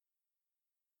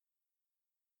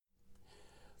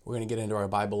We're going to get into our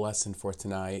Bible lesson for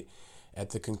tonight.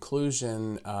 At the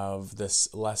conclusion of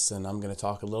this lesson, I'm going to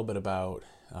talk a little bit about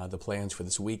the plans for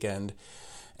this weekend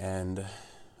and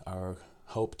our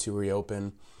hope to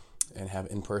reopen and have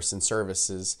in-person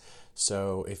services.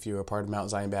 So if you're a part of Mount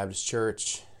Zion Baptist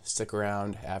Church, stick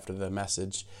around after the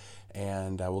message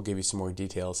and we'll give you some more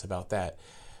details about that.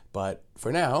 But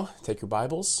for now, take your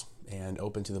Bibles and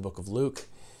open to the book of Luke,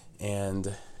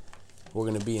 and we're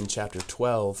going to be in chapter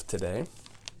 12 today.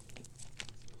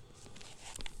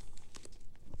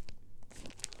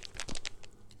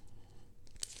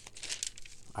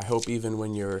 I hope even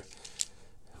when you're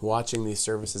watching these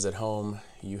services at home,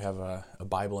 you have a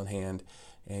Bible in hand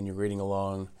and you're reading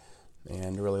along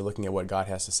and really looking at what God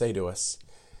has to say to us.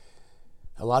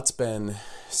 A lot's been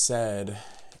said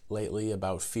lately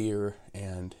about fear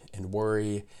and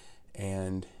worry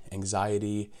and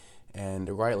anxiety, and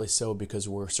rightly so, because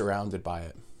we're surrounded by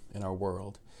it in our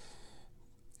world.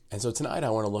 And so tonight I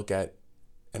want to look at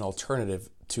an alternative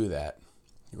to that,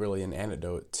 really an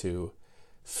antidote to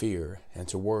fear and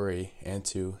to worry and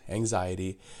to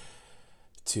anxiety,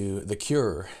 to the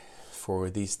cure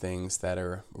for these things that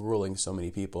are ruling so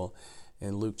many people.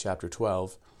 In Luke chapter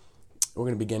 12, we're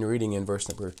going to begin reading in verse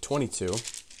number 22,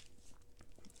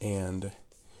 and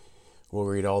we'll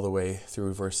read all the way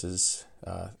through verses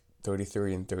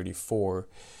 33 and 34.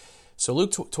 So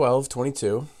Luke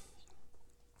 12:22,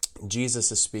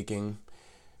 Jesus is speaking,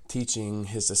 teaching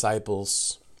his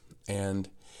disciples, and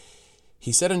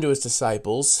he said unto his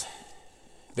disciples,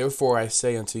 Therefore I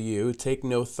say unto you, take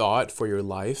no thought for your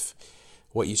life,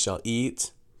 what ye shall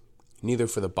eat, neither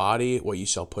for the body, what ye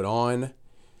shall put on.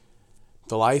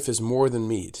 The life is more than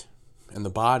meat, and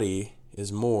the body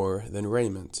is more than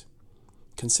raiment.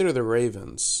 Consider the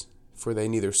ravens, for they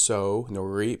neither sow nor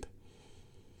reap,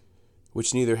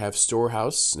 which neither have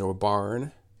storehouse nor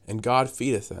barn, and God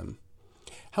feedeth them.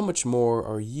 How much more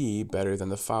are ye better than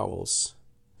the fowls?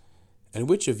 And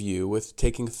which of you, with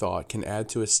taking thought, can add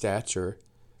to his stature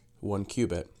 1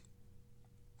 cubit?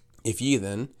 If ye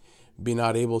then be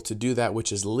not able to do that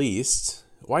which is least,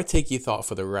 why take ye thought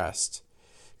for the rest?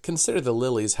 Consider the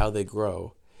lilies, how they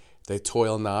grow. They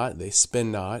toil not, they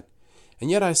spin not. And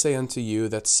yet I say unto you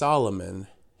that Solomon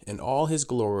in all his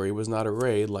glory was not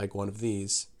arrayed like one of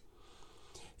these.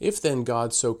 If then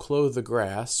God so clothe the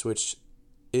grass, which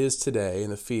is today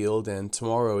in the field, and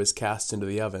tomorrow is cast into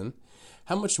the oven,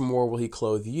 how much more will he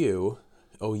clothe you,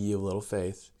 O ye of little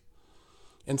faith?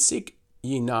 And seek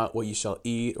ye not what ye shall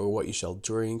eat, or what ye shall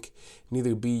drink,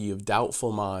 neither be ye of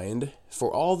doubtful mind.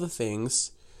 For all these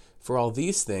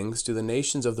things do the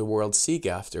nations of the world seek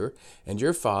after, and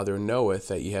your Father knoweth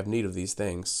that ye have need of these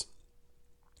things.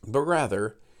 But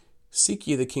rather seek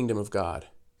ye the kingdom of God,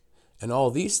 and all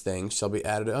these things shall be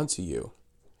added unto you.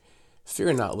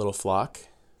 Fear not, little flock,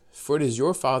 for it is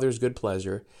your Father's good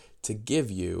pleasure to give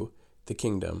you the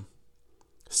kingdom.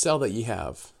 Sell that ye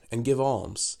have, and give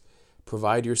alms.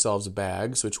 Provide yourselves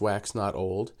bags which wax not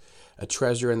old, a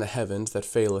treasure in the heavens that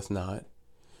faileth not,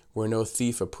 where no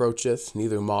thief approacheth,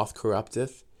 neither moth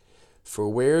corrupteth. For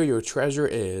where your treasure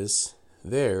is,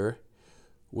 there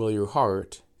will your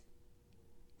heart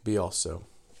be also.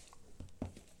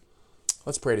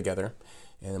 Let's pray together,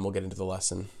 and then we'll get into the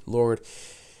lesson. Lord,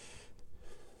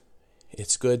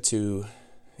 it's good to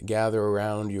gather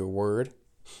around your word,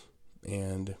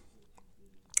 and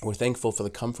we're thankful for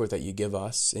the comfort that you give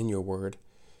us in your word.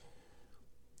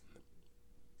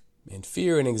 And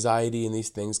fear and anxiety and these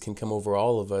things can come over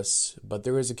all of us, but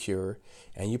there is a cure,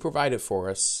 and you provide it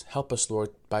for us. Help us, Lord,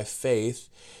 by faith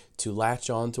to latch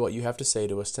on to what you have to say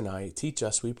to us tonight. Teach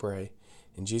us, we pray.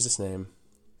 In Jesus' name,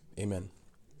 amen.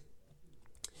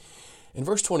 In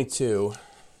verse 22,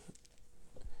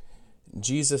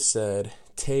 Jesus said,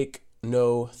 take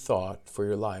no thought for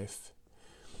your life.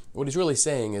 What he's really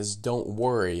saying is, don't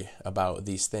worry about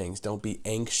these things. Don't be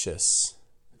anxious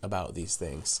about these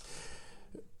things.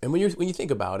 And when you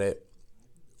think about it,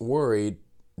 worry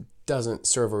doesn't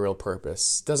serve a real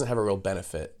purpose, doesn't have a real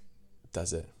benefit,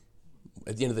 does it?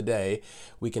 At the end of the day,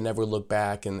 we can never look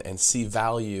back and see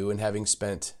value in having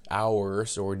spent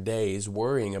hours or days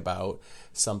worrying about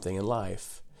something in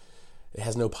life. It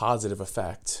has no positive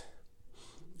effect.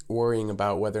 Worrying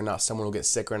about whether or not someone will get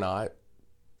sick or not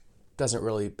doesn't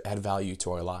really add value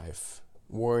to our life.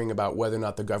 Worrying about whether or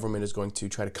not the government is going to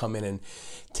try to come in and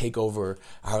take over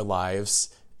our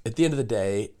lives, at the end of the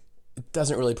day, it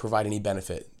doesn't really provide any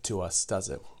benefit to us, does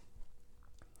it?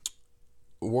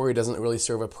 Worry doesn't really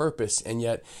serve a purpose, and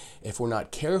yet if we're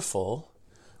not careful,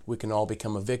 we can all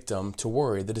become a victim to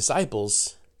worry. The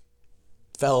disciples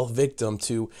fell victim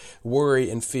to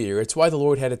worry and fear. It's why the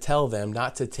Lord had to tell them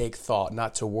not to take thought,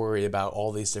 not to worry about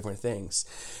all these different things.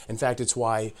 In fact, it's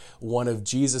why one of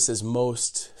Jesus's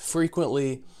most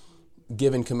frequently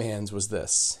given commands was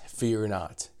this: fear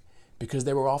not. Because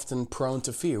they were often prone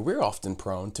to fear. We're often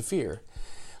prone to fear.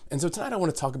 And so tonight I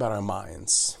want to talk about our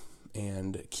minds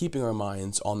and keeping our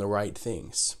minds on the right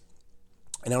things.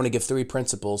 And I want to give 3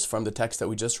 principles from the text that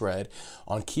we just read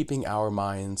on keeping our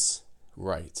minds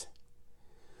right.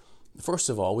 First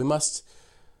of all, we must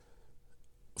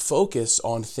focus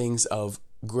on things of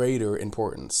greater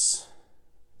importance.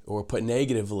 Or put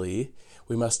negatively,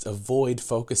 we must avoid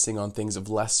focusing on things of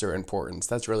lesser importance.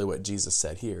 That's really what Jesus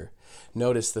said here.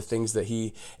 Notice the things that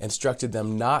he instructed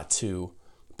them not to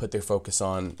put their focus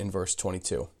on in verse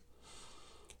 22.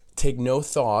 Take no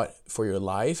thought for your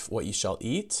life, what you shall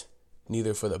eat,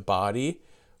 neither for the body,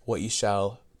 what you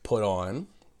shall put on.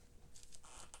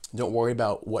 Don't worry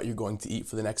about what you're going to eat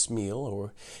for the next meal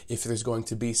or if there's going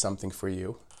to be something for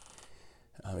you.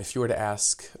 If you were to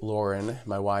ask Lauren,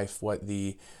 my wife, what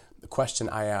the question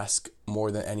I ask more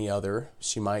than any other,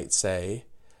 she might say,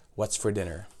 "What's for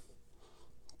dinner?"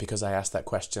 Because I ask that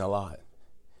question a lot,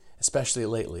 especially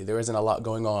lately. There isn't a lot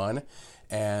going on,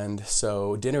 and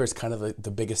so dinner is kind of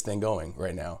the biggest thing going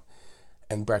right now.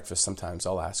 And breakfast, sometimes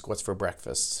I'll ask, "What's for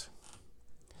breakfast?"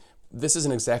 This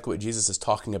isn't exactly what Jesus is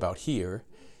talking about here.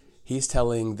 He's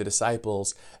telling the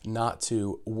disciples not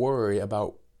to worry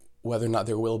about whether or not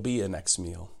there will be a next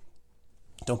meal.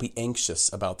 Don't be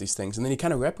anxious about these things. And then he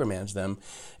kind of reprimands them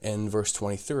in verse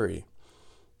 23.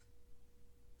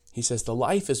 He says, the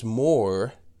life is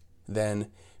more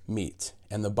than meat,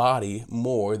 and the body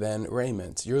more than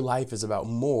raiment. Your life is about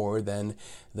more than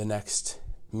the next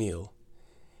meal.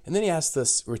 And then he asks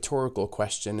this rhetorical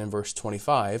question in verse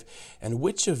 25, and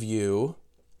which of you,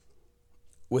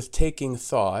 with taking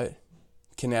thought,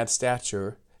 can add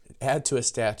to a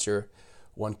stature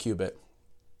 1 cubit?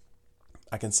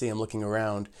 I can see him looking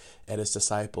around at his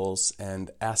disciples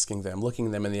and asking them,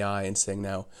 looking them in the eye and saying,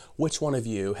 now, which one of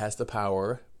you has the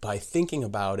power, by thinking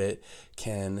about it,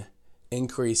 can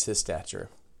increase his stature?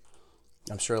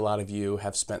 I'm sure a lot of you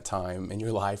have spent time in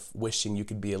your life wishing you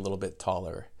could be a little bit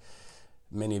taller.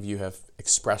 Many of you have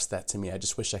expressed that to me. I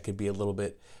just wish I could be a little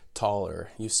bit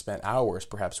taller. You've spent hours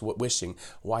perhaps wishing,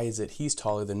 why is it he's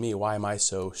taller than me? Why am I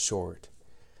so short?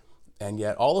 And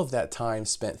yet all of that time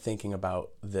spent thinking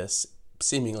about this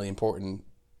seemingly important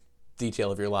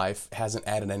detail of your life hasn't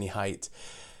added any height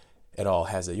at all,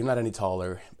 has it? You're not any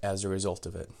taller as a result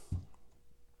of it.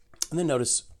 And then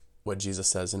notice what Jesus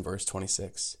says in verse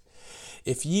 26.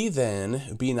 If ye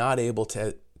then be not able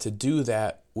to do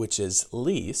that which is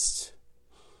least,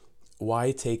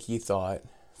 why take ye thought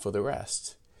for the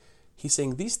rest? He's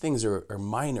saying these things are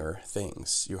minor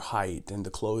things, your height and the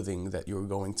clothing that you're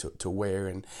going to wear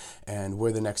and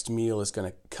where the next meal is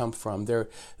going to come from.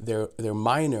 They're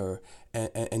minor.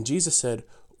 And Jesus said,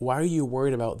 why are you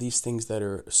worried about these things that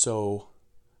are so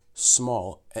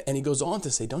small? And he goes on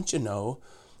to say, don't you know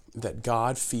that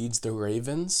God feeds the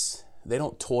ravens? They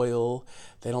don't toil,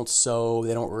 they don't sow,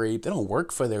 they don't reap, they don't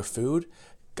work for their food.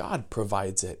 God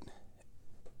provides it.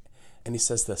 And he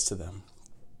says this to them,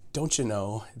 don't you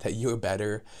know that you're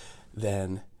better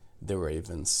than the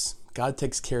ravens? God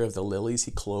takes care of the lilies,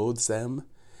 he clothes them,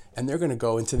 and they're going to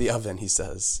go into the oven, he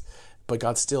says. But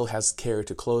God still has care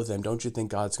to clothe them. Don't you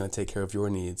think God's going to take care of your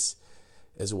needs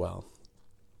as well?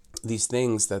 These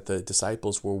things that the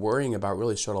disciples were worrying about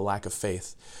really showed a lack of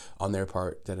faith on their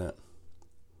part, didn't it?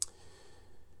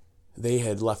 They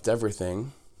had left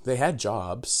everything. They had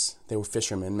jobs. They were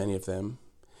fishermen, many of them.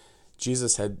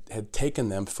 Jesus had taken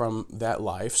them from that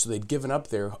life, so they'd given up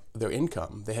their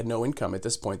income. They had no income at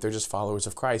this point. They're just followers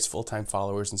of Christ, full-time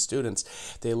followers and students.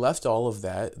 They left all of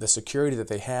that, the security that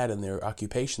they had in their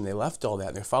occupation, they left all that,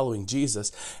 and they're following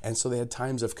Jesus, and so they had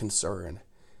times of concern.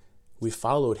 We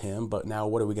followed him, but now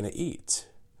what are we going to eat?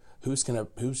 We don't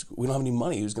have any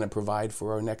money. Who's going to provide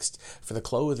for for the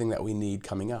clothing that we need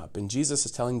coming up? And Jesus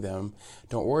is telling them,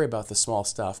 don't worry about the small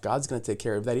stuff. God's going to take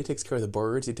care of that. He takes care of the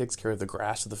birds. He takes care of the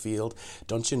grass of the field.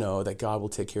 Don't you know that God will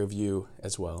take care of you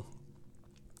as well?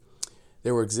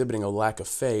 They were exhibiting a lack of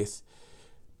faith,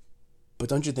 but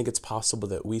don't you think it's possible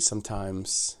that we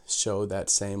sometimes show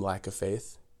that same lack of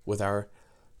faith with our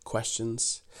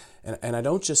questions? And I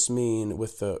don't just mean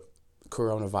with the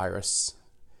coronavirus,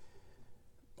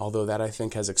 although that I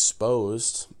think has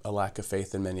exposed a lack of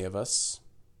faith in many of us,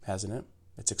 hasn't it?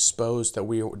 It's exposed that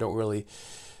we don't really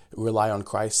rely on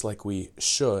Christ like we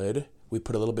should. We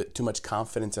put a little bit too much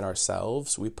confidence in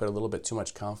ourselves. We put a little bit too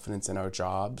much confidence in our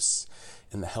jobs,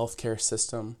 in the healthcare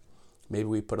system. Maybe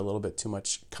we put a little bit too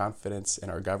much confidence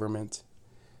in our government.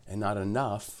 and not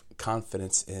enough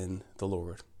confidence in the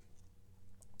Lord.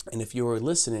 And if you're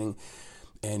listening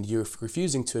and you're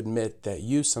refusing to admit that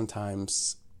you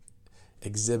sometimes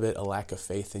exhibit a lack of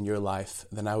faith in your life,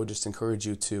 then I would just encourage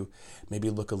you to maybe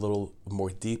look a little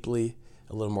more deeply,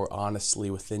 a little more honestly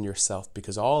within yourself,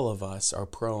 because all of us are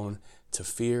prone to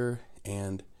fear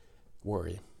and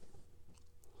worry.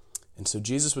 And so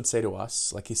Jesus would say to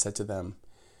us, like he said to them,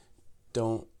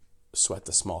 don't sweat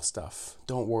the small stuff.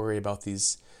 Don't worry about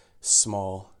these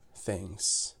small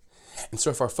things. And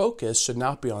so if our focus should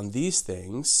not be on these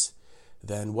things,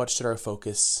 then what should our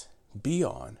focus be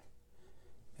on?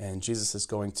 And Jesus is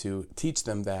going to teach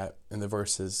them that in the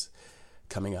verses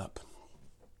coming up.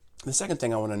 The second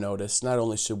thing I want to notice, not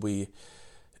only should we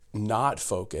not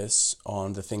focus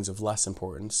on the things of less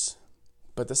importance,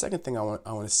 but the second thing I want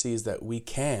to see is that we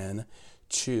can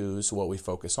choose what we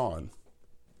focus on.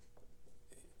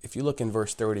 If you look in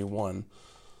verse 31,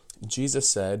 Jesus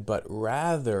said, "But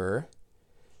rather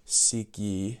seek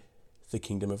ye the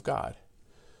kingdom of God."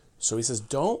 So he says,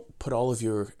 don't put all of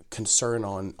your concern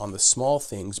on the small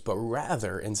things, but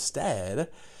rather instead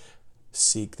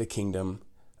seek the kingdom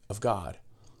of God.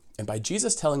 And by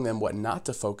Jesus telling them what not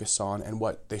to focus on and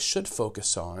what they should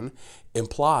focus on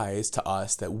implies to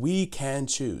us that we can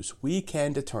choose, we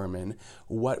can determine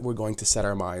what we're going to set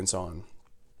our minds on.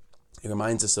 It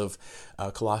reminds us of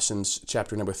Colossians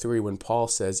chapter number 3 when Paul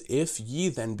says, "If ye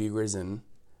then be risen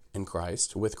in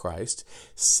Christ, with Christ,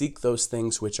 seek those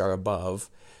things which are above,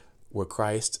 where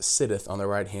Christ sitteth on the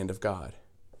right hand of God."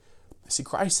 See,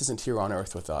 Christ isn't here on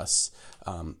earth with us,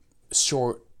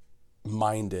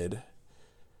 short-minded,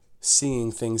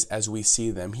 seeing things as we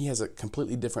see them. He has a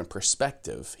completely different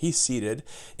perspective. He's seated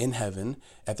in heaven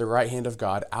at the right hand of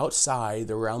God, outside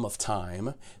the realm of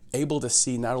time, able to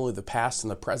see not only the past and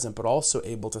the present, but also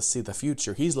able to see the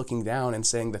future. He's looking down and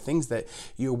saying the things that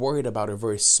you're worried about are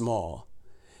very small.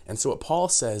 And so what Paul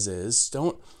says is,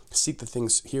 don't seek the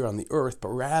things here on the earth, but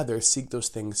rather seek those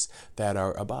things that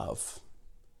are above.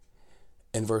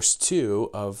 In verse 2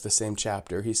 of the same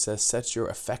chapter, he says, "Set your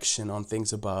affection on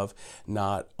things above,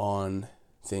 not on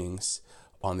things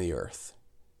on the earth."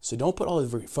 So don't put all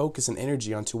of your focus and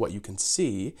energy onto what you can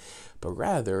see, but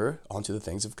rather onto the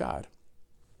things of God.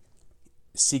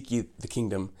 Seek ye the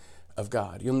kingdom of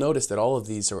God. You'll notice that all of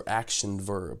these are action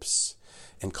verbs.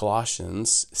 In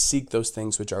Colossians, seek those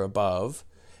things which are above,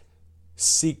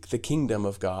 seek the kingdom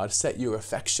of God, set your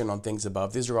affection on things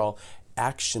above. These are all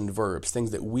action verbs,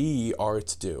 things that we are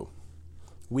to do.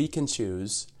 We can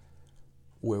choose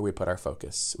where we put our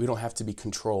focus. We don't have to be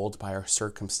controlled by our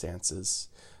circumstances,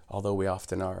 although we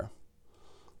often are.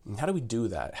 And how do we do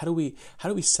that? How do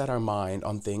we set our mind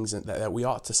on things that we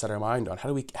ought to set our mind on? How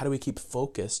do we keep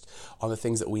focused on the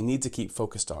things that we need to keep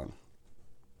focused on?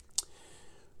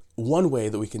 One way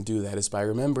that we can do that is by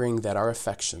remembering that our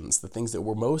affections, the things that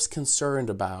we're most concerned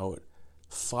about,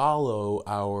 follow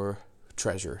our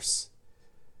treasures.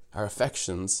 Our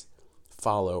affections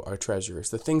follow our treasures.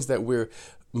 The things that we're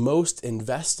most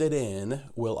invested in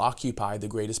will occupy the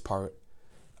greatest part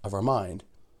of our mind.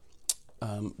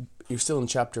 You're still in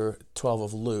chapter 12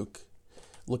 of Luke.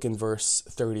 Look in verse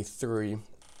 33.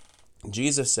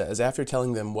 Jesus says, after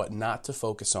telling them what not to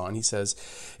focus on, he says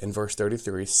in verse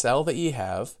 33, "Sell that ye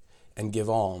have, and give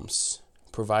alms.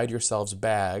 Provide yourselves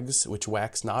bags which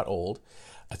wax not old,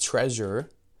 a treasure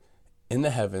in the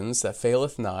heavens that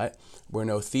faileth not, where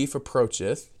no thief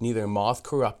approacheth, neither moth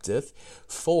corrupteth.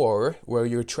 For where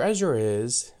your treasure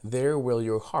is, there will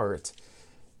your heart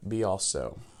be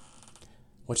also."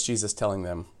 What's Jesus telling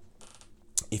them?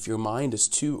 If your mind is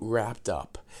too wrapped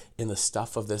up in the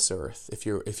stuff of this earth, if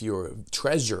your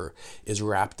treasure is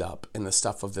wrapped up in the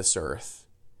stuff of this earth,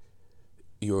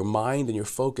 your mind and your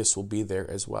focus will be there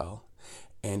as well.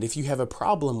 And if you have a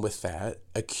problem with that,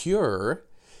 a cure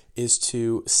is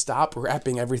to stop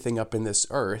wrapping everything up in this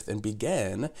earth and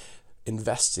begin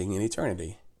investing in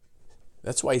eternity.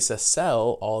 That's why he says,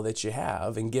 sell all that you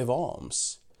have and give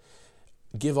alms.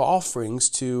 Give offerings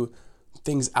to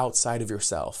things outside of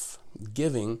yourself.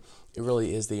 Giving, it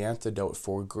really is the antidote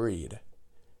for greed.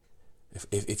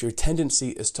 If your tendency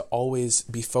is to always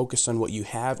be focused on what you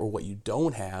have or what you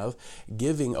don't have,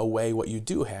 giving away what you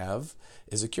do have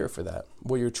is a cure for that.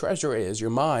 Where your treasure is, your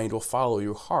mind will follow,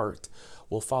 your heart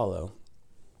will follow.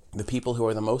 The people who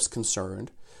are the most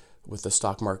concerned with the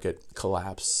stock market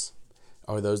collapse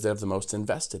are those that have the most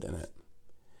invested in it.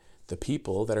 The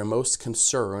people that are most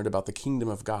concerned about the kingdom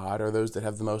of God are those that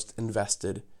have the most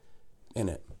invested in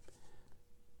it.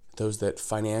 Those that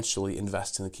financially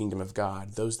invest in the kingdom of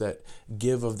God, those that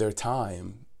give of their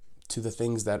time to the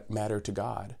things that matter to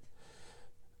God,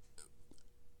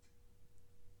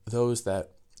 those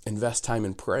that invest time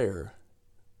in prayer,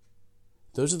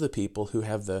 those are the people who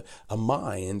have a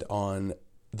mind on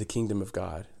the kingdom of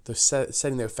God. They're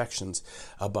setting their affections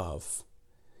above.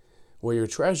 Where your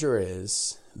treasure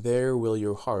is, there will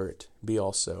your heart be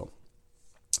also.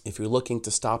 If you're looking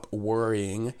to stop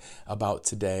worrying about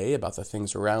today, about the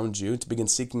things around you, to begin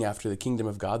seeking after the kingdom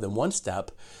of God, then one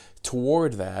step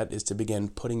toward that is to begin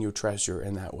putting your treasure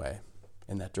in that way,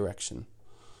 in that direction.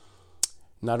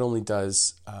 Not only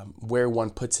does where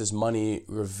one puts his money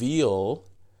reveal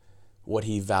what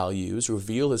he values,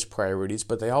 reveal his priorities,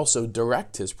 but they also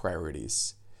direct his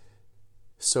priorities.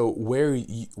 So where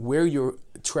your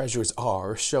treasures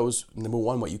are shows, number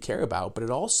one, what you care about, but it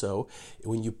also,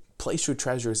 when you place your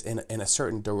treasures in a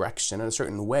certain direction, in a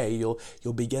certain way,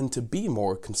 you'll begin to be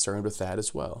more concerned with that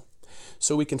as well.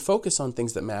 So we can focus on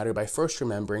things that matter by first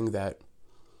remembering that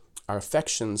our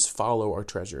affections follow our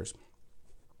treasures.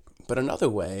 But another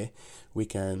way we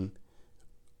can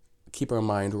keep our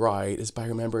mind right is by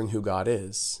remembering who God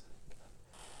is.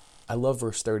 I love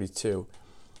verse 32.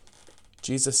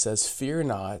 Jesus says, "Fear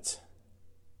not,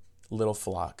 little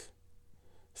flock,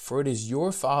 for it is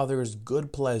your Father's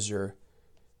good pleasure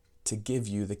to give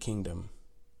you the kingdom."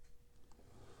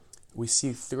 We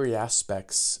see three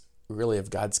aspects really of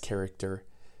God's character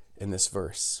in this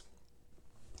verse.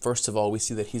 First of all, we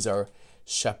see that he's our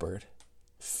shepherd.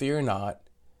 Fear not,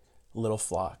 little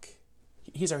flock.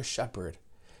 He's our shepherd.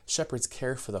 Shepherds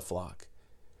care for the flock.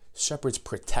 Shepherds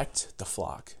protect the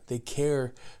flock. They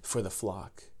care for the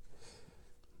flock.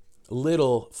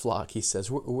 Little flock, he says,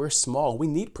 we're small. We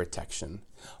need protection.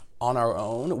 On our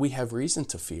own, we have reason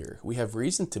to fear. We have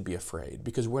reason to be afraid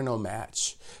because we're no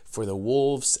match for the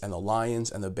wolves and the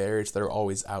lions and the bears that are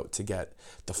always out to get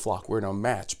the flock. We're no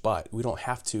match, but we don't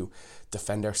have to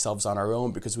defend ourselves on our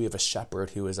own because we have a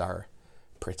shepherd who is our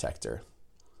protector.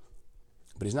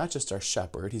 But he's not just our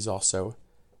shepherd, he's also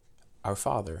our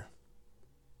Father.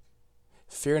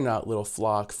 Fear not, little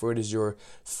flock, for it is your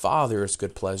Father's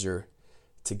good pleasure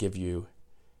to give you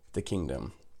the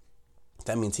kingdom.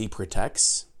 That means he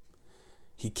protects,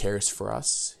 he cares for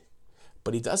us,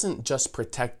 but he doesn't just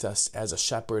protect us as a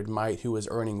shepherd might who is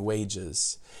earning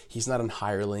wages. He's not an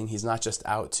hireling. He's not just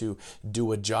out to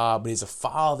do a job, but he's a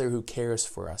father who cares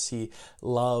for us. He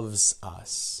loves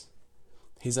us.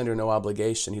 He's under no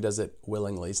obligation. He does it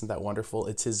willingly. Isn't that wonderful?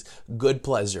 It's his good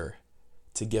pleasure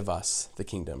to give us the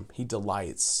kingdom. He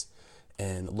delights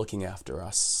in looking after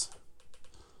us.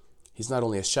 He's not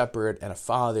only a shepherd and a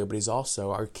father, but he's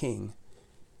also our king.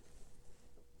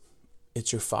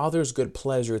 It's your Father's good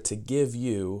pleasure to give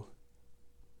you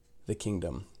the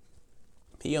kingdom.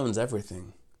 He owns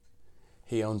everything.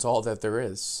 He owns all that there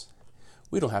is.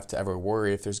 We don't have to ever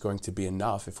worry if there's going to be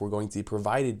enough, if we're going to be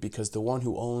provided, because the one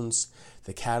who owns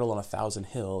the cattle on 1,000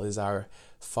 hills is our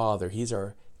Father. He's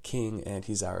our king and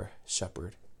he's our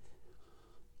shepherd.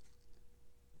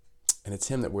 And it's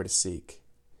him that we're to seek.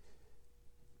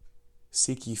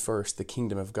 Seek ye first the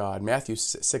kingdom of God. Matthew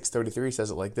 6:33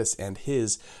 says it like this, and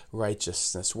his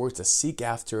righteousness. We're to seek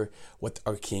after what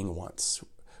our king wants.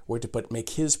 We're to make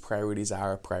his priorities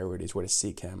our priorities. We're to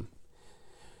seek him.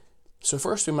 So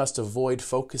first we must avoid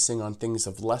focusing on things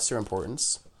of lesser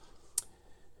importance.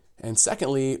 And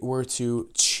secondly, we're to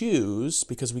choose,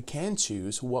 because we can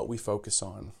choose, what we focus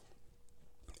on.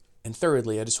 And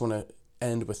thirdly, I just want to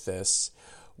end with this.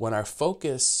 When our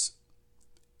focus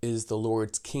is the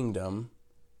Lord's kingdom,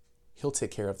 he'll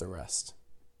take care of the rest.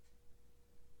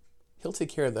 He'll take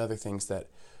care of the other things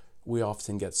that we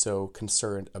often get so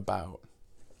concerned about.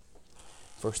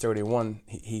 Verse 31,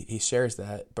 he shares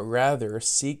that, but rather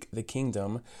seek the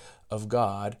kingdom of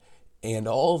God and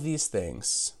all these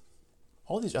things,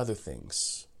 all these other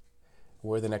things,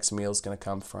 where the next meal is going to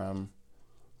come from,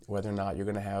 whether or not you're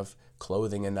going to have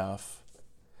clothing enough,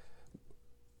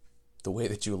 the way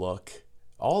that you look,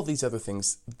 all these other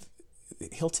things,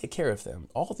 he'll take care of them.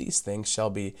 All these things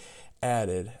shall be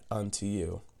added unto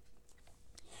you.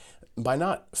 By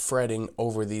not fretting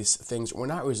over these things, we're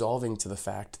not resolving to the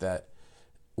fact that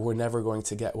we're never going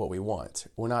to get what we want.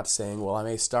 We're not saying, well, I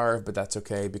may starve, but that's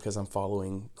okay because I'm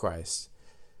following Christ.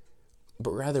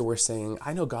 But rather we're saying,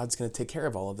 I know God's going to take care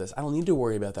of all of this. I don't need to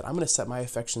worry about that. I'm going to set my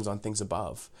affections on things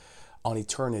above, on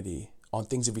eternity, on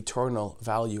things of eternal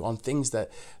value, on things that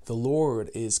the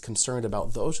Lord is concerned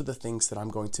about. Those are the things that I'm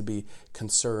going to be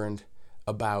concerned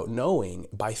about, knowing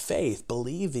by faith,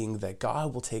 believing that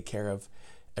God will take care of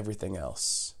everything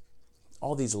else.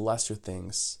 All these lesser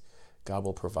things God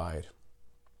will provide.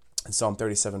 In Psalm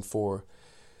 37:4,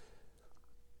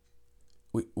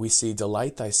 we see,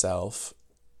 delight thyself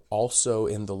also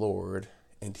in the Lord,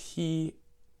 and he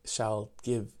shall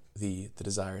give thee the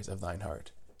desires of thine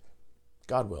heart.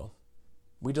 God will.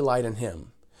 We delight in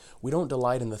him. We don't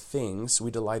delight in the things,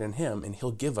 we delight in him, and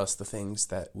he'll give us the things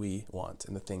that we want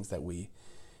and the things that we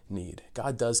need.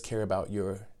 God does care about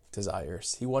your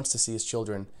desires. He wants to see his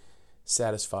children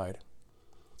satisfied.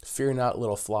 Fear not,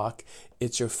 little flock.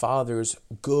 It's your Father's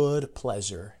good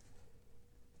pleasure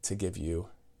to give you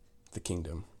the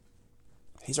kingdom.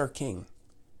 He's our king.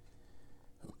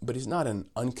 But he's not an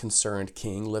unconcerned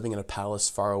king living in a palace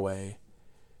far away,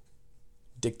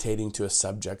 dictating to his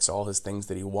subjects all his things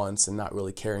that he wants and not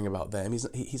really caring about them.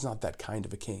 He's not that kind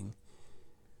of a king.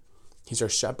 He's our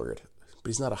shepherd, but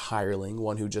he's not a hireling,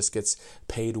 one who just gets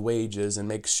paid wages and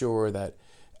makes sure that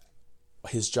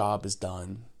his job is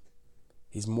done.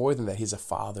 He's more than that. He's a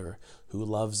father who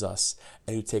loves us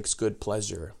and who takes good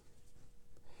pleasure.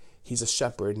 He's a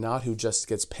shepherd, not who just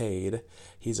gets paid.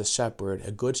 He's a shepherd,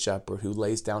 a good shepherd who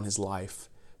lays down his life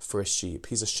for his sheep.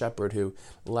 He's a shepherd who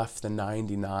left the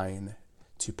 99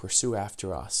 to pursue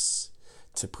after us,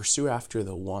 to pursue after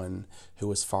the one who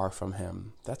was far from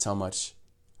him. That's how much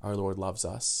our Lord loves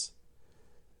us.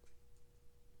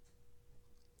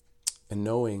 And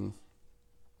knowing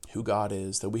who God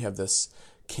is, that we have this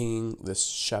king, this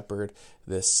shepherd,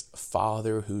 this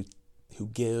father who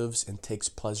gives and takes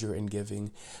pleasure in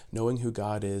giving, knowing who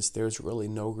God is, there's really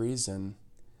no reason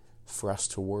for us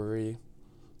to worry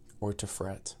or to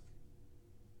fret.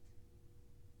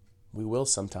 We will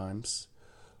sometimes.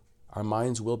 Our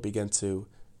minds will begin to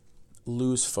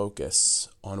lose focus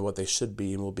on what they should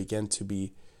be, and will begin to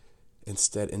be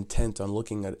instead intent on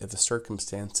looking at the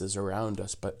circumstances around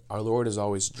us. But our Lord is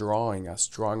always drawing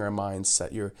our minds,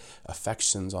 set your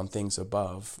affections on things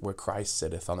above, where Christ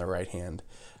sitteth on the right hand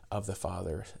of the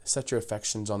Father. Set your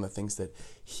affections on the things that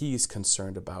he's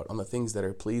concerned about, on the things that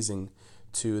are pleasing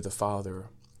to the Father,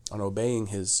 on obeying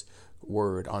his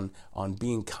word, on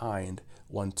being kind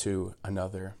one to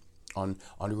another, on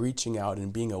reaching out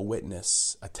and being a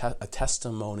witness, a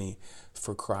testimony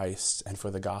for Christ and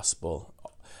for the gospel,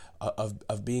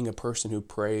 of being a person who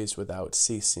prays without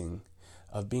ceasing,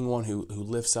 of being one who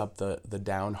lifts up the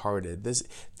downhearted.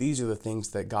 These are the things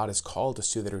that God has called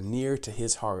us to, that are near to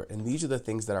his heart. And these are the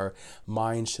things that our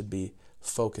mind should be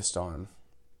focused on.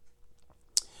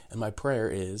 And my prayer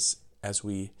is, as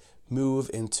we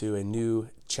move into a new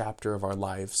chapter of our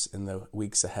lives in the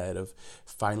weeks ahead, of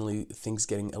finally things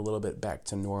getting a little bit back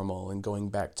to normal and going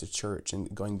back to church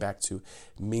and going back to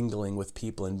mingling with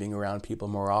people and being around people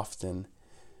more often,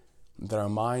 that our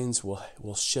minds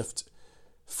will shift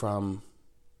from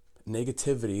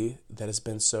negativity that has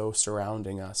been so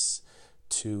surrounding us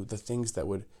to the things that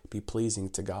would be pleasing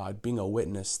to God, being a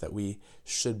witness that we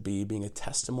should be, being a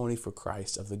testimony for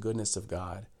Christ of the goodness of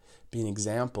God, being an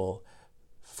example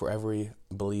for every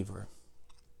believer.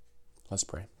 Let's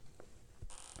pray.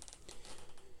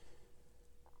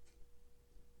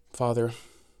 Father,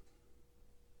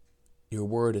 your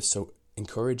word is so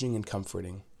encouraging and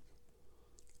comforting.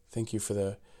 Thank you for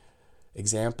the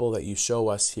example that you show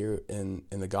us here in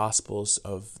the Gospels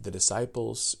of the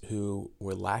disciples who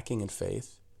were lacking in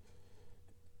faith,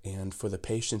 and for the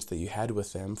patience that you had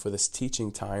with them, for this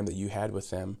teaching time that you had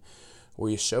with them,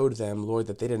 where you showed them, Lord,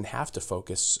 that they didn't have to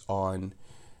focus on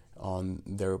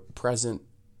their present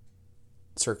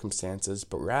circumstances,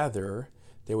 but rather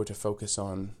they were to focus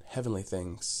on heavenly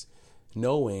things,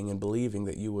 knowing and believing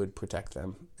that you would protect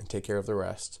them and take care of the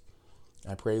rest.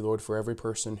 I pray, Lord, for every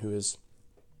person who is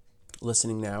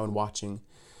listening now and watching,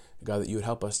 God, that you would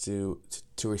help us to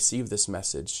receive this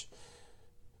message,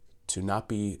 to not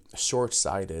be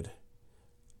short-sighted,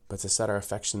 but to set our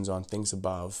affections on things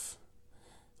above.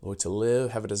 Lord, to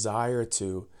have a desire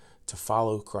to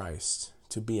follow Christ,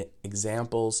 to be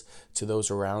examples to those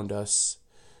around us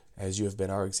as you have been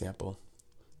our example.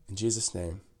 In Jesus'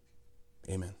 name,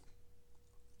 amen.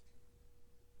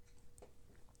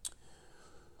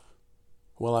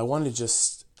 Well, I wanted to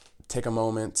just take a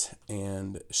moment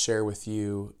and share with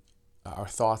you our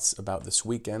thoughts about this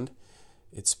weekend.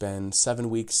 It's been 7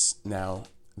 weeks now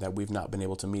that we've not been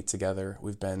able to meet together.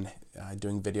 We've been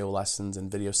doing video lessons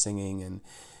and video singing,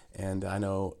 and I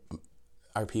know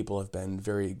our people have been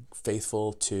very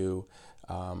faithful to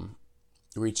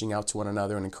reaching out to one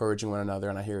another and encouraging one another.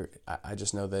 And I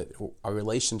just know that our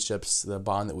relationships, the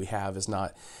bond that we have, is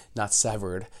not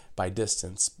severed by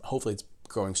distance. Hopefully it's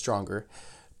growing stronger.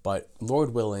 But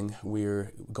Lord willing,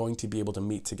 we're going to be able to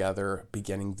meet together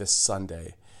beginning this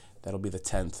Sunday. That'll be the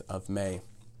 10th of May.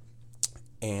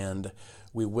 And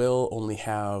we will only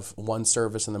have one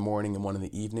service in the morning and one in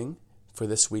the evening for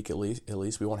this week at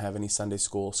least. We won't have any Sunday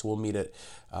school. So we'll meet at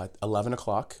 11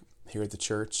 o'clock here at the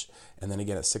church, and then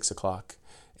again at 6 o'clock.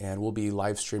 And we'll be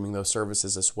live streaming those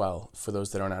services as well for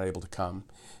those that are not able to come.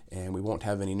 And we won't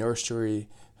have any nursery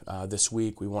this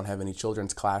week we won't have any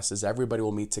children's classes. Everybody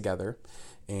will meet together,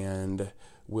 and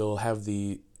we'll have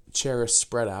the chairs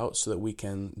spread out so that we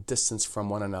can distance from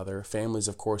one another. Families,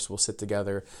 of course, will sit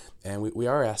together, and we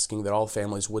are asking that all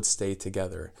families would stay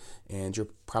together, and you're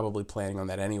probably planning on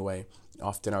that anyway.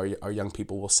 Often our young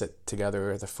people will sit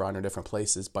together at the front or different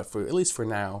places, but for at least for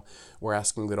now, we're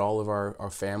asking that all of our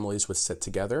families would sit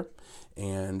together,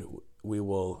 and we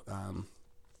will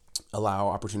allow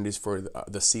opportunities for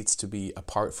the seats to be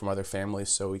apart from other families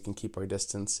so we can keep our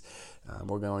distance.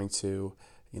 We're going to,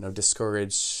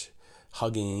 discourage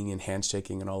hugging and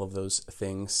handshaking and all of those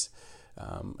things.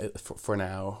 For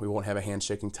now, we won't have a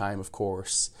handshaking time, of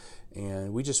course,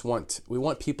 and we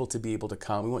want people to be able to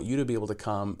come. We want you to be able to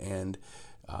come and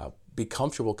be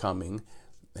comfortable coming,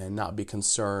 and not be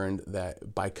concerned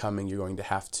that by coming you're going to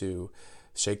have to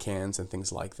shake hands and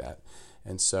things like that.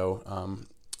 And so,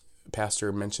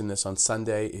 Pastor mentioned this on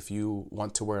Sunday. If you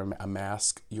want to wear a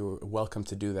mask, you're welcome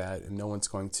to do that, and no one's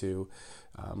going to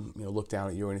look down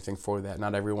at you or anything for that.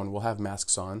 Not everyone will have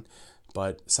masks on,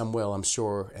 but some will, I'm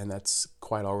sure, and that's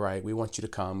quite all right. We want you to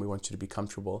come. We want you to be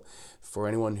comfortable. For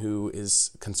anyone who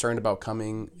is concerned about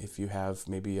coming, if you have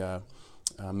maybe a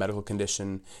medical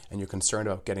condition and you're concerned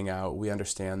about getting out, we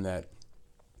understand that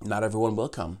not everyone will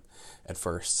come at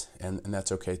first, and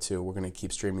that's okay too. We're going to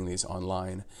keep streaming these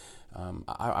online.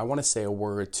 I want to say a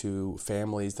word to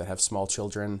families that have small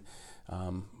children.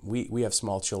 We have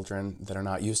small children that are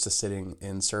not used to sitting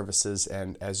in services,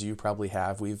 and as you probably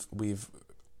have, we've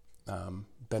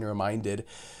been reminded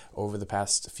over the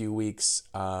past few weeks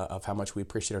of how much we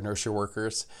appreciate our nursery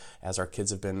workers as our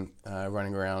kids have been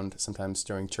running around sometimes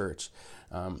during church.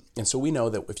 And so we know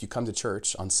that if you come to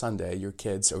church on Sunday, your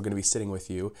kids are going to be sitting with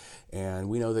you, and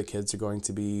we know that kids are going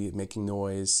to be making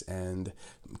noise and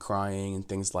crying and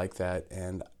things like that.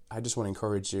 And I just want to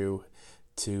encourage you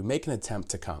to make an attempt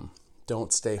to come.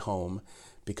 Don't stay home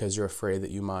because you're afraid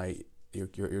that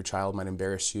your child might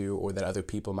embarrass you, or that other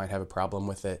people might have a problem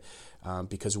with it,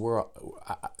 because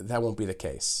that won't be the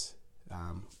case.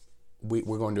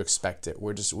 We're going to expect it.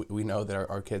 We know that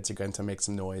our kids are going to make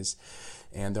some noise,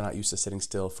 and they're not used to sitting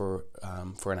still for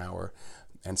an hour.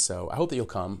 And so I hope that you'll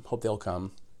come. Hope they'll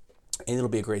come. And it'll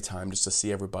be a great time just to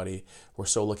see everybody. We're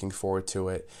so looking forward to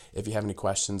it. If you have any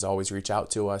questions, always reach out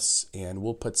to us, and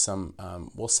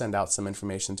we'll send out some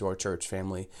information to our church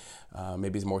family,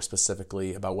 maybe more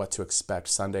specifically about what to expect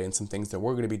Sunday and some things that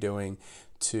we're going to be doing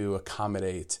to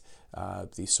accommodate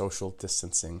the social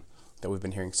distancing that we've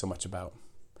been hearing so much about.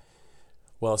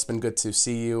 Well, it's been good to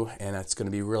see you, and it's going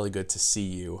to be really good to see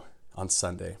you on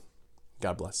Sunday.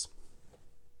 God bless.